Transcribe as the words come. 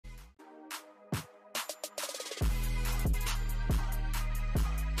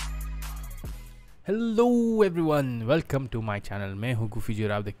Hello everyone, welcome to my channel. मैं हूँ GoofyG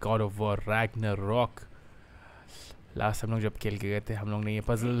और आप the God of war Ragnarok. Last हम लोग जब खेल के गए थे, हम लोग ने ये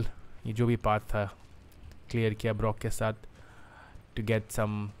पजल, ये जो भी पार्ट था, क्लियर किया ब्रॉक के साथ to get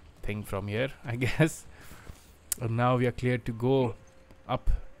something from here, I guess. And now we are clear to go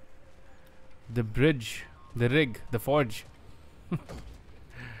up the bridge, the rig, the forge.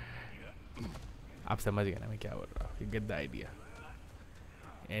 आप समझ गए ना मैं क्या बोल रहा हूँ? You get the idea.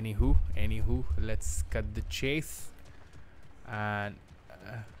 Anywho, let's cut the chase. And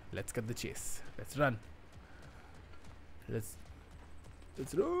let's cut the chase. Let's run. Let's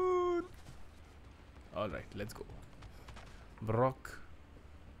run. All right, let's go. Brock.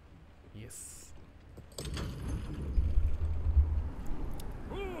 Yes.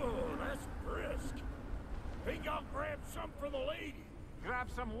 Ooh, that's brisk. Think I'll grab some for the lady. Grab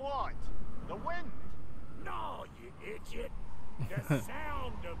some what? The wind? No, you idiot. The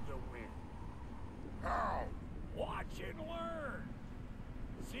sound of the wind. How? Watch and learn.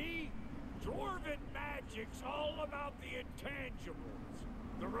 See? Dwarven magic's all about the intangibles.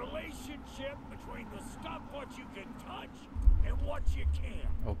 The relationship between the stuff what you can touch and what you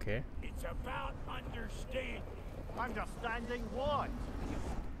can't. Okay. It's about understanding. Understanding what?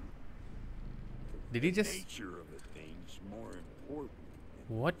 Did he just... Nature of a thing's more important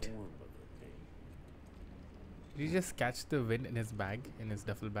than What? the form of a thing. Did he just catch the wind in his bag, in his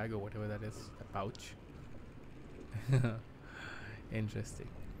duffel bag or whatever that is, a pouch? Interesting.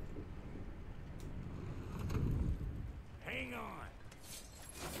 Hang on.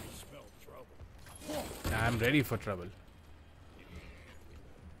 I smell trouble. I'm ready for trouble.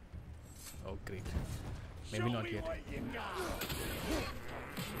 Oh great. Maybe Show not me yet. what you got.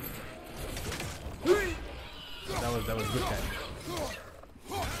 That was good time.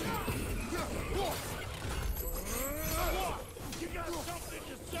 You got something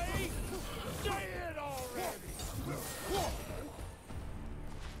to say? Say it already.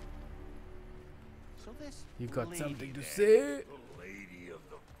 So this You got lady something to there, say? The lady of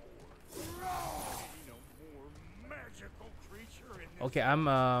the forest. No more magical creature in this Okay, I'm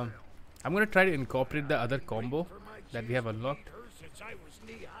gonna try to incorporate the other combo for my that we have chance to unlocked. meet her since I was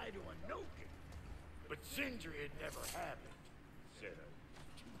knee-high to a Noken. But Sindri had never happened. Said I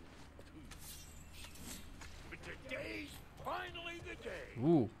was too. But today's finally the day.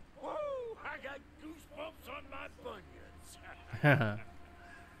 Ooh. Whoa! I got goosebumps on my bunions.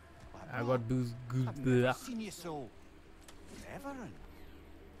 I got booze. I've never seen you so reverent.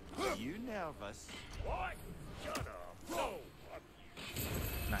 Are you nervous? What? Shut up. No. Fuck you.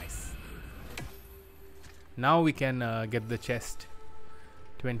 Nice. Now we can get the chest.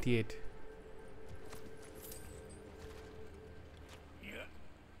 28.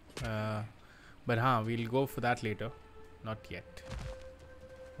 Yeah. But we'll go for that later. Not yet.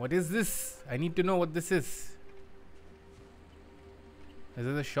 What is this? I need to know what this is. Is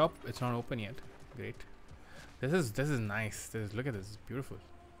this a shop? It's not open yet. Great. This is nice. Look at this. It's beautiful.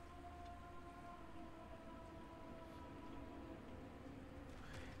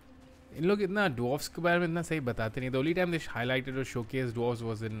 इन लोग इतना dwarves के बारे में इतना सही बताते नहीं. The only time they highlighted or showcased dwarves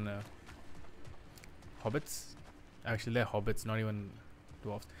was in Hobbits. Actually, they're Hobbits, not even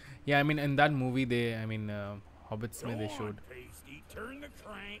dwarves. Yeah, I mean in that movie Hobbits Go they on, showed. Pasty. Turn the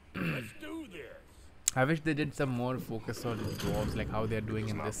crank. Let's do this. I wish they did some more focus on dwarves, like how they're doing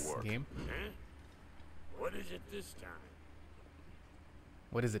in this game. Huh? What is it this time?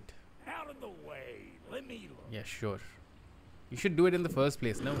 What is it? Out of the way. Let me look. Yeah, sure. You should do it in the first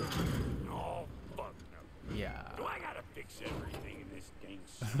place, no? Oh, fuck no. Yeah. Do I gotta fix everything in this dang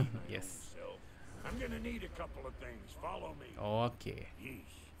city my Yes. own self? I'm gonna need a couple of things. Follow me. Okay.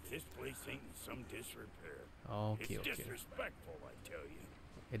 Yeesh, this place ain't in some disrepair. Okay, It's okay. disrespectful, I tell you.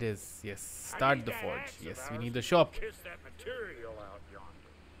 It is, yes. I Start need the that forge. axe of Yes, we ours need the to shop. Kiss that material out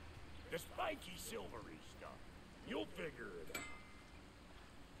yonder. The spiky silvery stuff. You'll figure it out.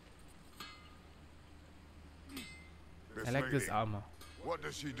 This I like this lady, armor. what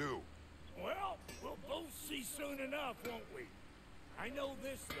does she do? Well, we'll both see soon enough, won't we? I know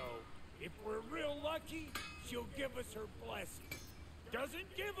this, though. If we're real lucky, she'll give us her blessing. Doesn't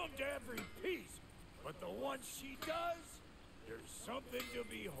give them to every piece, but the ones she does, there's something to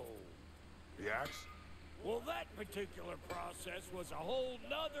behold. The axe? Well, that particular process was a whole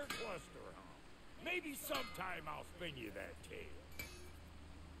nother cluster hump. Maybe sometime I'll spin you that tale.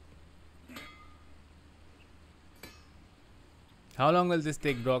 How long will this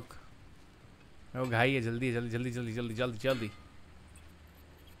take, Brock? Oh, ghai hai, jaldi.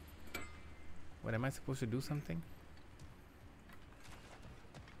 What, am I supposed to do something?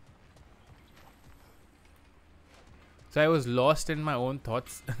 So I was lost in my own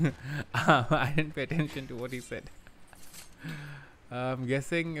thoughts. I didn't pay attention to what he said. I'm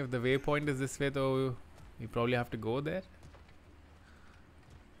guessing if the waypoint is this way, though, we probably have to go there.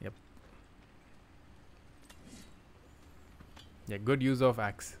 Yep. Yeah, good use of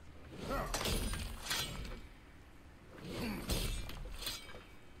axe.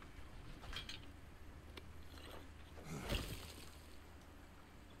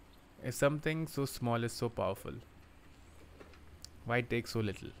 If something so small is so powerful, why take so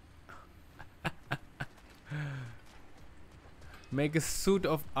little? Make a suit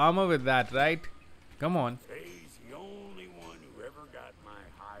of armor with that, right? Come on. He's the only one who ever got my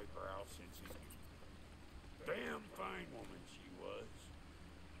highbrow senses. Damn fine woman she was.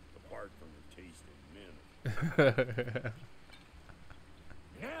 Apart from her taste in men.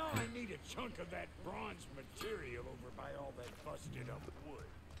 Now I need a chunk of that bronze material over by all that busted up wood.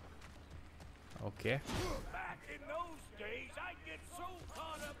 Okay. Back in those days, I'd get so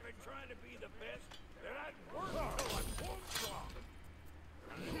caught up in trying to be the best that I'd work till I pulled from.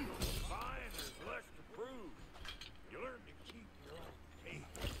 And then you go by and there's less to prove. You learn to keep your own pace.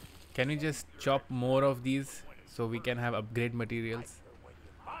 Can we just chop more of these so we can have upgrade materials? When you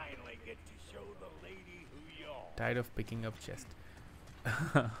finally get to show the lady who you are. Tired of picking up chest.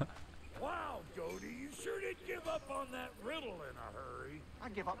 Wow, Goldie, you sure did give up on that riddle in a hurry. I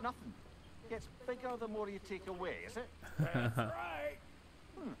give up nothing. Gets bigger the more you take away, is it? That's right.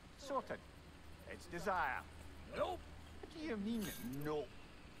 Sorted. It's desire. Nope. What do you mean, no?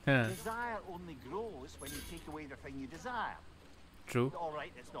 Huh. Desire only grows when you take away the thing you desire. True. All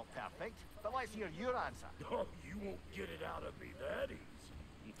right, it's not perfect, but let's hear your answer. Oh, you won't get it out of me that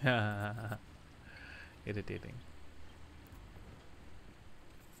easy. Irritating.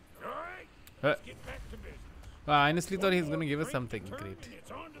 All right, Uh, let's get back to business. I honestly thought he's One gonna more give us drink something to turn great. and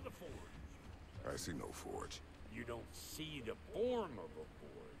it's on to the forge. I see no forge. You don't see the form of a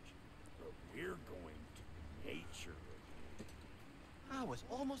forge, but we're going to nature again. I was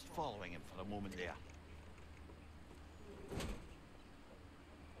almost following him for a moment there.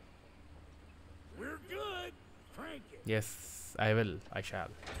 We're good. Crank it. Yes, I will. I shall.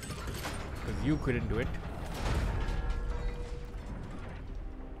 Because you couldn't do it.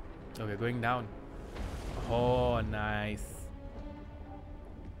 Okay, going down. Oh, nice.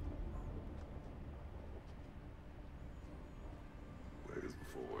 Where's the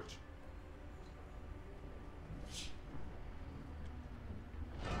forge?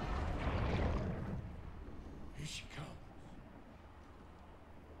 Here she comes.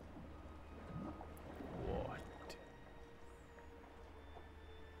 What?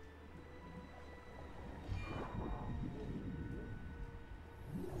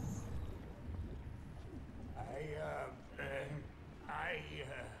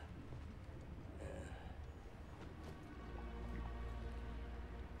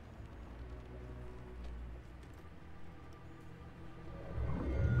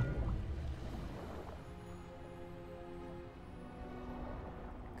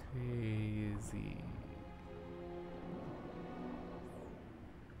 Crazy.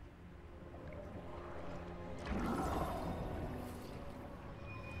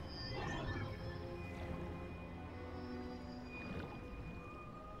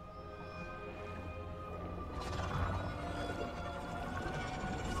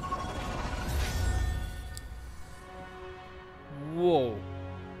 Whoa.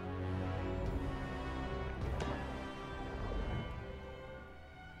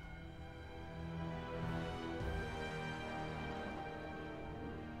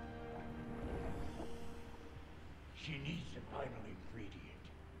 She needs the final ingredient.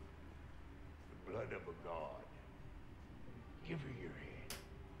 The blood of a god. Give her your head.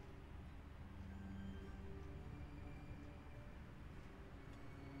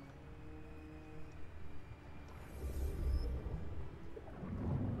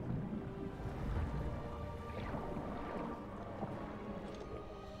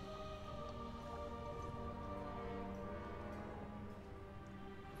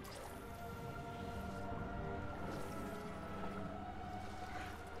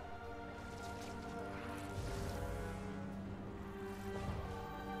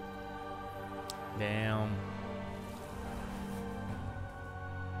 Damn.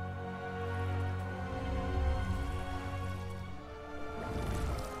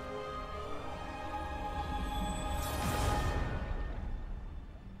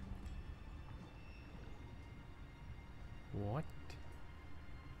 What?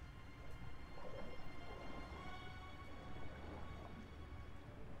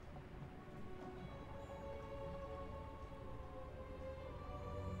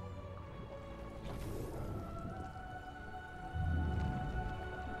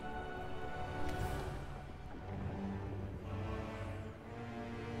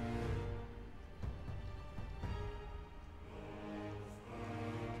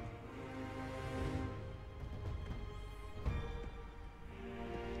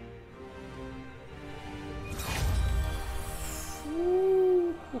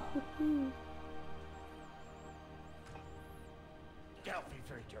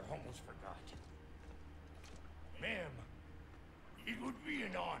 Administrator, almost forgot. Ma'am, it would be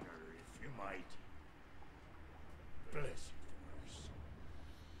an honor if you might bless it for us.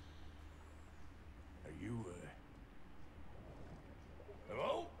 Are you,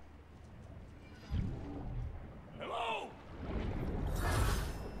 hello? Hello?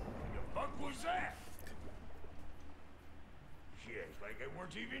 The fuck was that? Shit, like I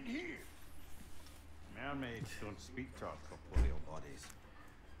weren't even here. Mermaids don't speak to our corporeal bodies.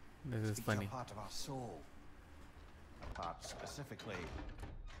 This is Speak funny. to a part of our soul. A part specifically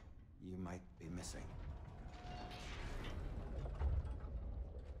you might be missing.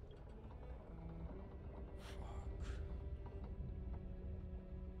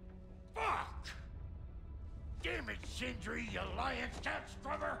 Fuck! Damn it, Sindri, you lion cat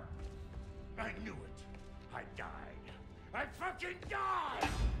scrubber! I knew it. I died. I fucking died!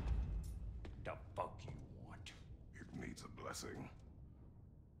 The fuck you want? It needs a blessing.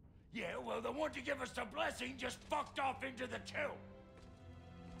 Yeah, well, the one to give us the blessing just fucked off into the tomb.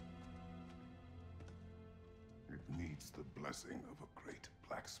 It needs the blessing of a great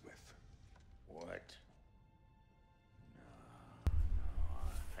blacksmith. What? No.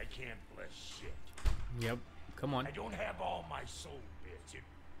 I can't bless shit. Yep. Come on. I don't have all my soul bits.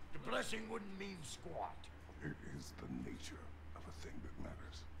 The blessing wouldn't mean squat. It is the nature of a thing that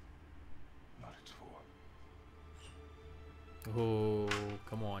matters, not its form. Oh,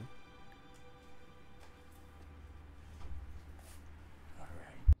 come on. All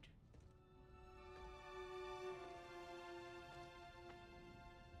right.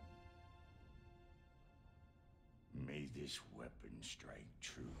 May this weapon strike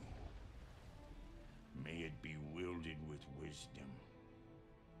true. May it be wielded with wisdom.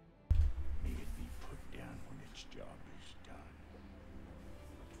 May it be put down when its job is done.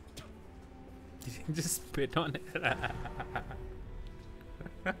 Did you just spit on it? Let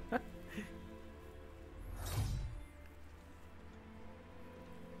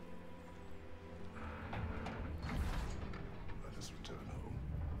us return home.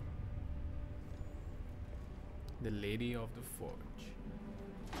 The Lady of the Forge.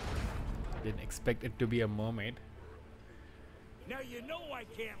 Didn't expect it to be a mermaid. Now you know I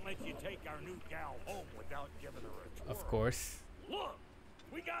can't let you take our new gal home without giving her a twirl. Of course. Look,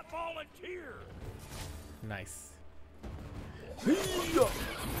 we got volunteers. Nice.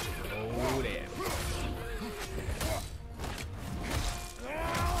 Oh damn.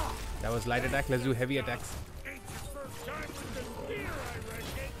 That was light attack. Let's do heavy attacks. Ain't your first time with the spear, I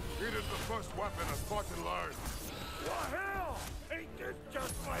reckon. It is the first weapon a Spartan learned. What hell? Ain't this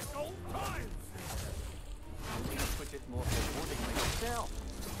just like old times? You put it more accordingly yourself.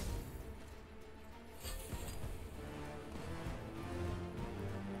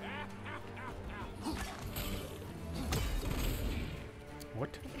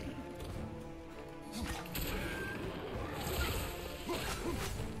 What?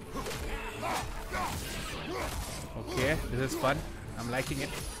 Okay, this is fun. I'm liking it.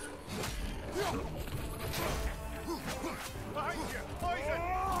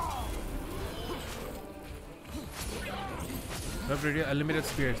 Drop radio, unlimited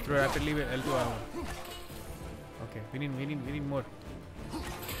spears. Throw rapidly with L2 armor. Okay, we need more.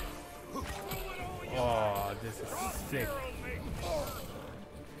 Oh, this is sick.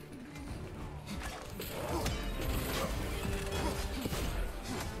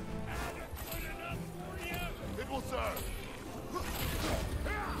 It will serve.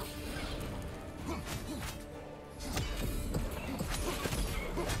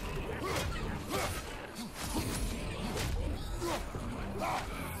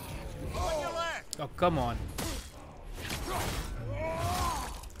 Oh, come on.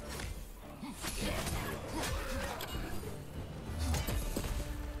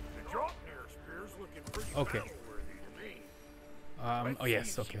 The Draupnir spear's looking pretty Okay. battle-worthy to me. Oh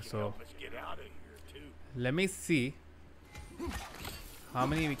yes, okay, so Help us get out of here too. let me see how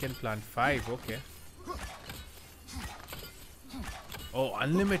many we can plant. 5, okay. Oh,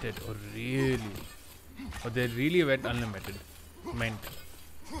 unlimited. Oh, really? Oh, they really went unlimited. Meant.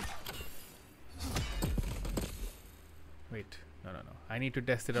 Wait, no. I need to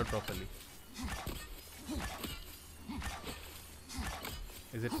test it out properly.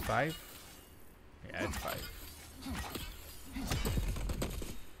 Is it 5? Yeah, it's 5.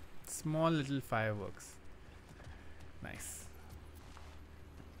 Small little fireworks. Nice.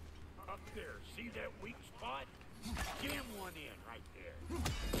 Up there, see that weak spot? Jam one in right there.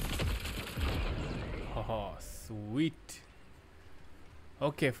 Oh, sweet.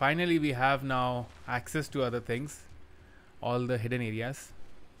 Okay, finally we have now access to other things. All the hidden areas.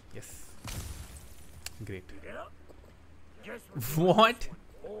 Yes. Great. Yeah. Guess we're What? doing this one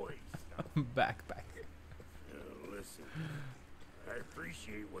Backpack. Listen, I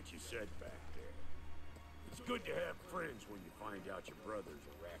appreciate what you said back there. It's good to have friends when you find out your brother's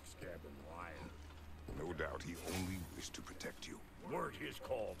a rack-scabbing liar. No doubt he only wished to protect you. Weren't his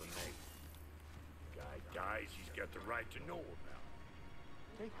call to make. Guy dies, he's got the right to know about.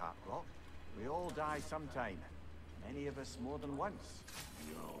 Take heart, Brock. We all die sometime. Many of us more than once.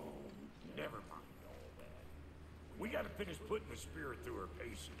 No, never mind all that. We gotta finish putting the spirit through her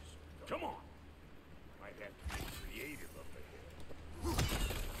paces. Come on. Might have to get creative up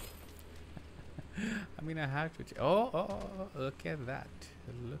ahead. I mean, I have to. Oh, look at that.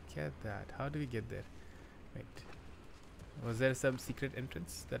 Look at that. How do we get there? Wait. Was there some secret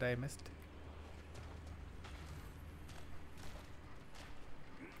entrance that I missed?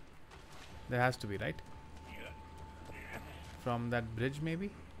 There has to be, right? From that bridge,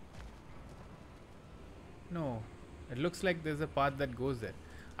 maybe? No. It looks like there's a path that goes there.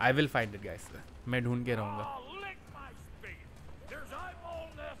 I will find it, guys. मैं ढूंढ के रहूँगा. Oh, lick my spear. There's eyeball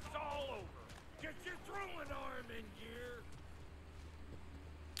nests all over. Get your throwing arm in gear.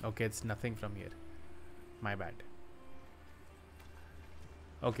 Okay, it's nothing from here. My bad.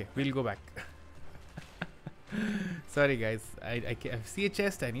 Okay, we'll go back. Sorry, guys. I see a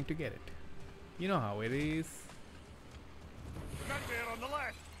chest. I need to get it. You know how it is. Gunman on the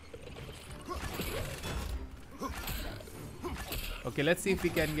left. Okay, let's see if we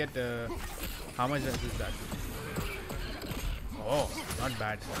can get. How much is that? Oh, not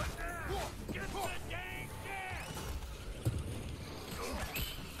bad. Get the dang gas.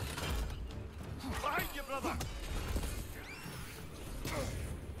 Behind you, brother.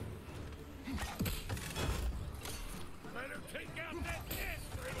 Better take out that nest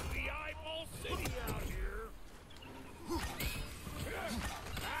or it'll be eyeball city out here.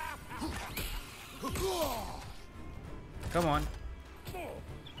 Come on.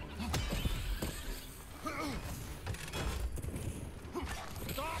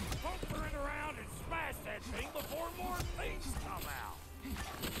 Stop pumpering around and smash that thing before more things come out.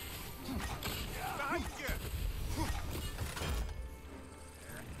 Behind you.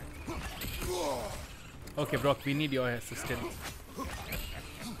 Okay, Brock, we need your assistance.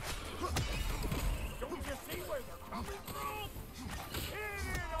 Don't you see where they're coming from? Hit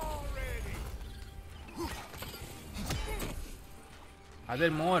it already. Are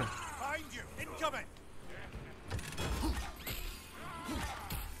there more? Behind you. Incoming.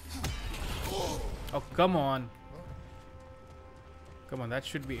 Oh, come on. Come on, that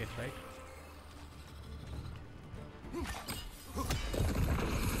should be it, right?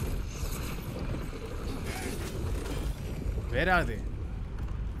 Where are they?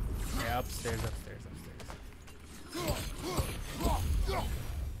 Yeah, upstairs.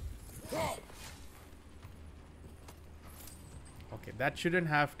 Okay, that shouldn't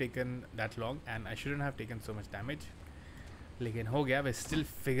have taken that long and I shouldn't have taken so much damage. Lekin ho gaya, we're still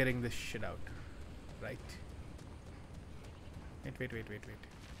figuring this shit out. Right. Wait.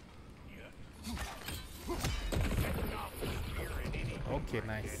 Okay,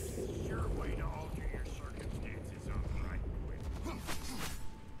 nice. Sure way to alter your circumstances on right quick.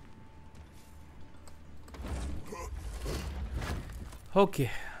 Okay,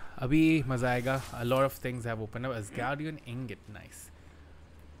 abhi maza aayega. A lot of things have opened up. Asgardian ingot, nice.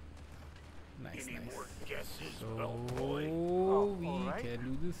 Any more guesses, So Bellboy? we alright. can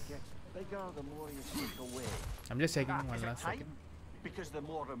do this. Gets bigger the more you take away. I'm just checking Ah, one is it last time? second. Because the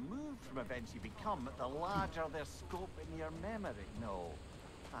more removed from events you become, the larger their scope in your memory. No,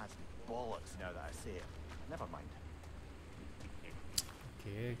 that's bollocks now that I say it. Never mind.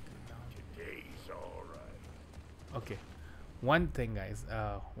 Okay, come down. Today's alright. Okay, one thing, guys.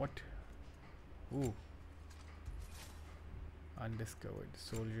 What? Ooh, undiscovered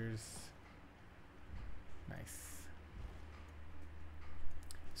soldiers. Nice.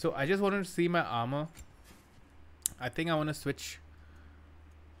 So I just wanted to see my armor. I think I want to switch.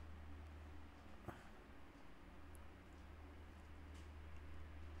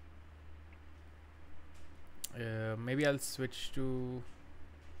 Maybe I'll switch to.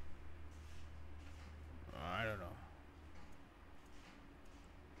 I don't know.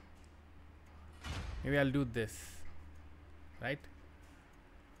 Maybe I'll do this, right?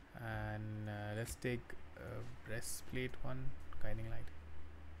 And let's take breastplate one, guiding light.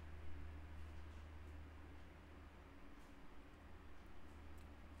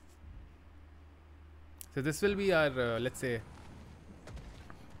 So this will be our let's say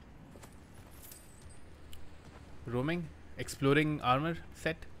roaming, exploring armor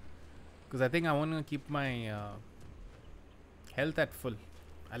set, because I think I want to keep my health at full.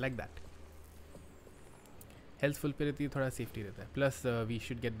 I like that. Health full पे रहती है, थोड़ा safety रहता है. Plus we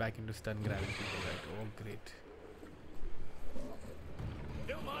should get back into stun grabbing people, right? Oh great.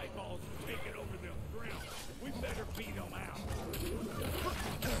 Them eyeballs are taking over them grounds. We better beat them out.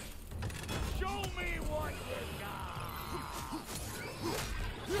 Show me what you got.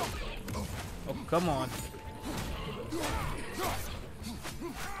 Oh come on.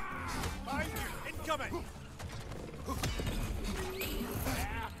 Incoming.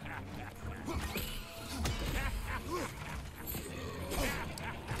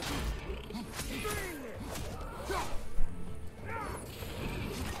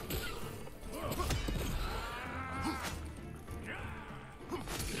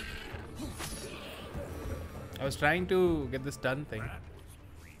 I was trying to get this done thing.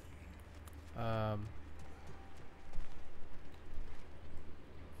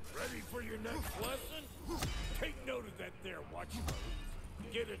 Ready for your next lesson? Take note of that there watchpost.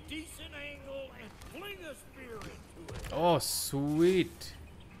 Get a decent angle and fling a spear into it. Oh sweet.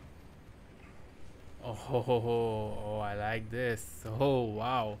 Oh, ho, ho, ho. Oh, I like this. Oh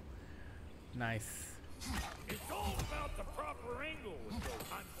wow, nice. It's all about the proper angle.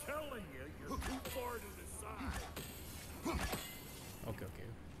 I'm telling you, you're too far to the side. Okay, okay.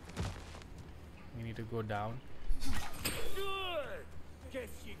 We need to go down. Good.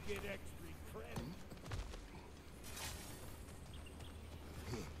 Guess you get extra credit.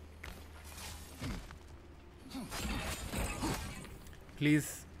 Please,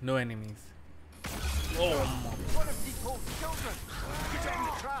 no enemies. Oh, One of Nicole's children! Get in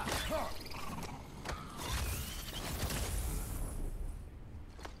the trap!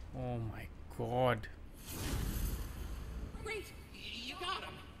 oh my God. Great! You got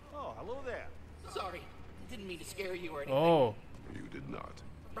him! Oh, hello there. Sorry, didn't mean to scare you or anything. Oh, You did not.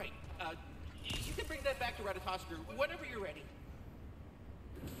 Right, you can bring that back to Ratatoskru whenever you're ready.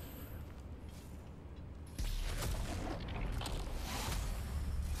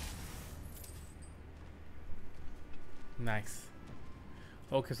 nice.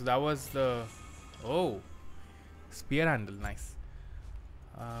 Okay, so that was the spear handle. Nice.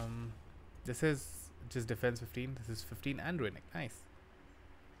 This is just defense 15. This is 15 and runic. Nice.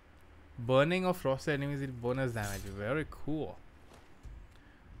 Burning of frosted enemies with bonus damage. Very cool.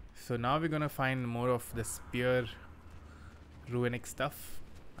 So now we're gonna find more of the spear runic stuff,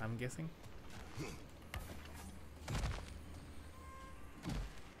 I'm guessing.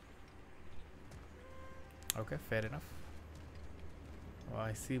 Okay, fair enough. Oh,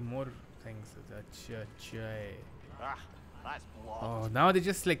 I see more things. Ah, that's blocked. Oh, now they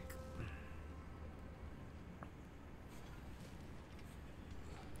just like.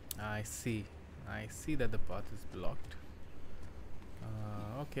 I see that the path is blocked.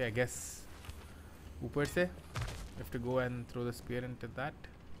 Okay, I guess ऊपर से we have to go and throw the spear into that.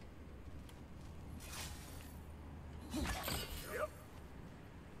 A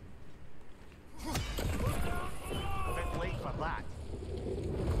bit late for that.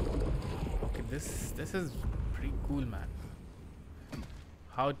 Okay, this is pretty cool, man.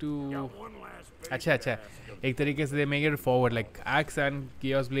 How to? Got one last big अच्छा अच्छा एक तरीके से they make it forward, like axe and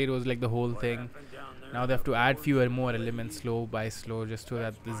chaos blade was like the whole thing. Now they have to add fewer more elements slow by slow, just so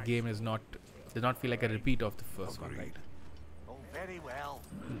that this game is does not feel like a repeat of the first one, right? Oh, very well.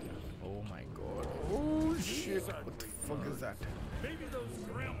 Oh my god. Oh shit, what the fuck is that? Maybe those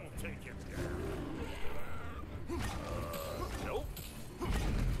ground will take him down. Nope.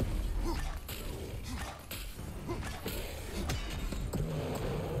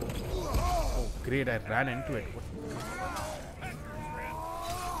 Oh great, I ran into it. What?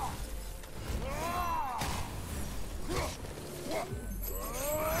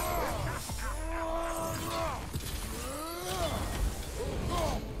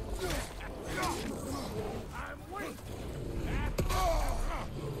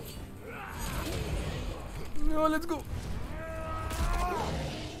 No, let's go.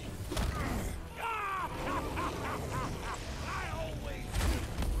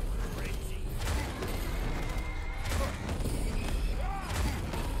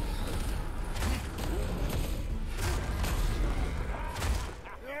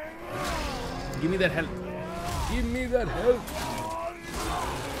 Give me that health. Give me that health.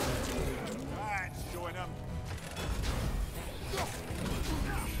 That's showing up.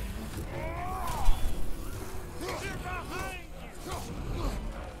 They're behind you.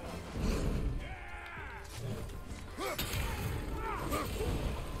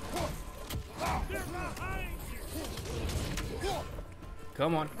 They're behind you.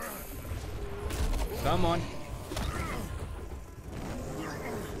 Come on. Come on.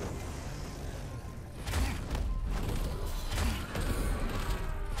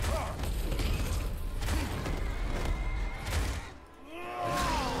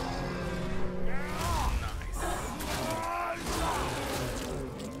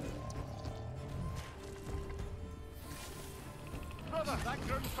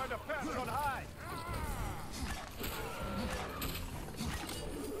 on high.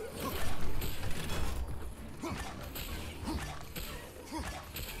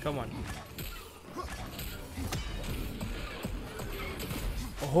 Come on.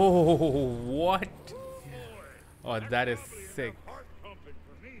 Oh, what? Oh, that is sick.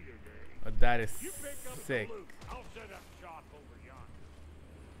 Oh, that is sick. I'll set up shop over yonder.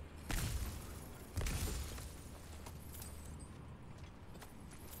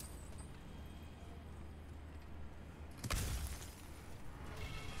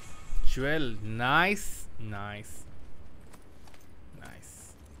 Jewel, nice, nice,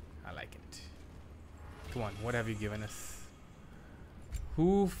 nice. I like it. Come on, what have you given us?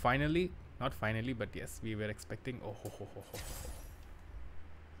 Who finally, not finally, but yes, we were expecting. Oh, ho, ho, ho, ho, ho.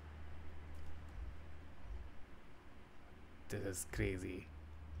 This is crazy.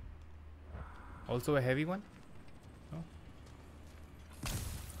 Also a heavy one? No?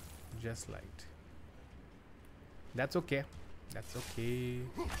 Just light. That's okay. That's okay.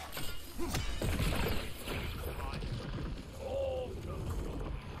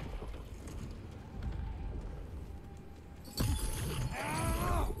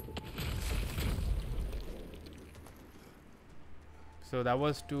 So that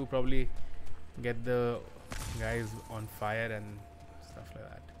was to probably get the guys on fire and stuff like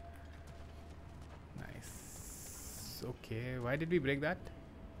that. Nice. Okay, why did we break that?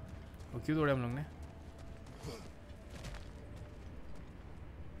 वो क्यों तोड़ा हम लोग ने?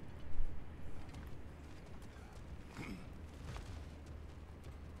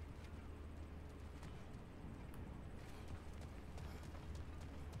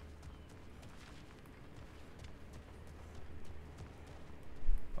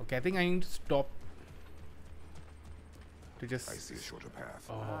 Okay, I think I need to stop to just. I see a shorter path.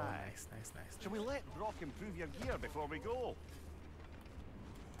 Oh, nice, nice, nice. Shall we let Brock improve your gear before we go?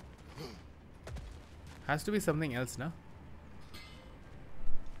 Has to be something else, no?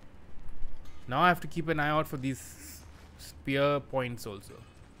 Now I have to keep an eye out for these spear points also.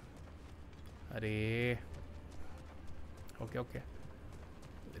 Arey. Okay, okay.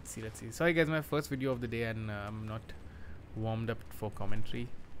 Let's see, let's see. Sorry guys, my first video of the day and I'm not warmed up for commentary.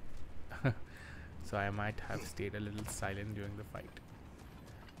 So I might have stayed a little silent during the fight.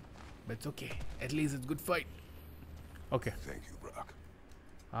 But it's okay. At least it's good fight. Okay. Thank you, Brock.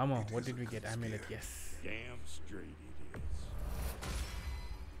 Armor. It What is did a we good get? Amulet. spear. Yes. Damn straight it is.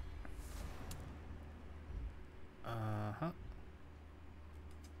 Uh-huh.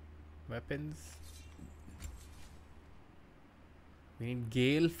 Weapons. We need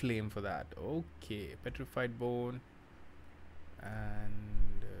Gale Flame for that. Okay. Petrified Bone.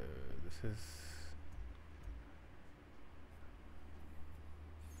 And this is...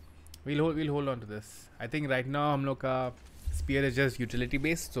 We'll hold on to this. I think right now hum log ka spear is just utility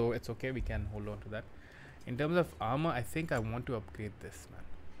based, so it's okay. We can hold on to that. In terms of armor, I think I want to upgrade this, man.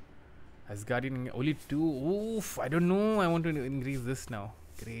 Asgardian only 2. Oof, I don't know. I want to increase this now.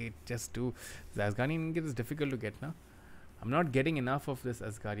 Great, just 2. The Asgardian ingot is difficult to get now. I'm not getting enough of this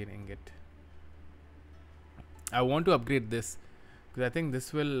Asgardian ingot. I want to upgrade this because I think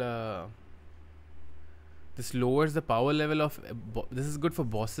this will this lowers the power level of this is good for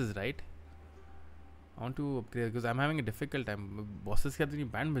bosses, right? I want to upgrade because I'm having a difficult time. Bosses ke apni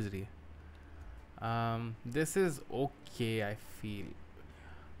band baj rahi hai. This is okay, I feel.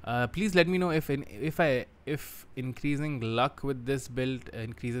 Please let me know if increasing luck with this build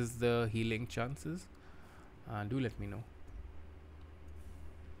increases the healing chances. Do let me know.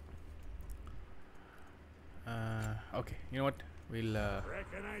 Okay, you know what? We'll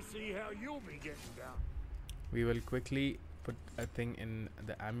Reckon I see how you'll be getting down. we will quickly put a thing in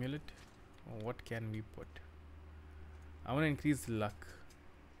the amulet. What can we put? I want to increase luck.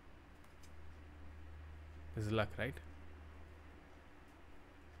 This is luck, right?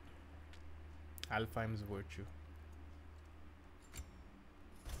 Alfheim's virtue.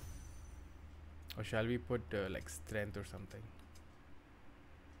 Or shall we put like strength or something?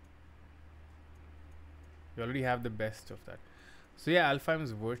 We already have the best of that. So yeah,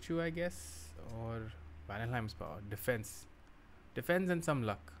 Alfheim's virtue, I guess, or Vanhelheim's power. Defense and some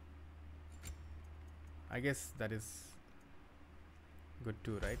luck. I guess that is good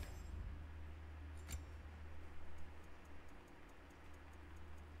too, right?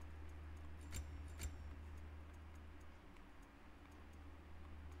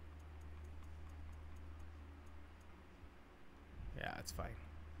 Yeah, it's fine.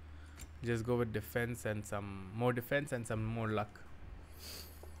 Just go with defense and some more luck.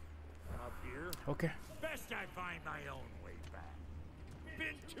 Up here, Okay. best I find my own way back.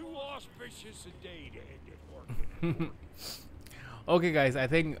 Been too auspicious a day to end it working. Okay, guys, I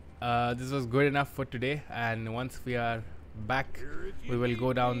think this was good enough for today. And once we are back, we will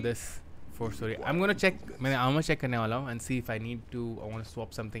go down this 4 story. I'm gonna check. I'm gonna check करने वाला हूँ and see if I need to. I want to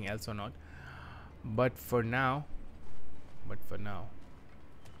swap something else or not. But for now,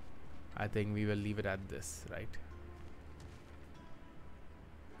 I think we will leave it at this, right?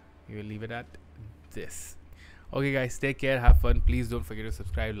 We will leave it at this. Okay, guys, take care, have fun. Please don't forget to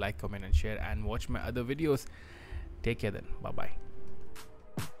subscribe, like, comment, and share, and watch my other videos. Take care then. Bye bye.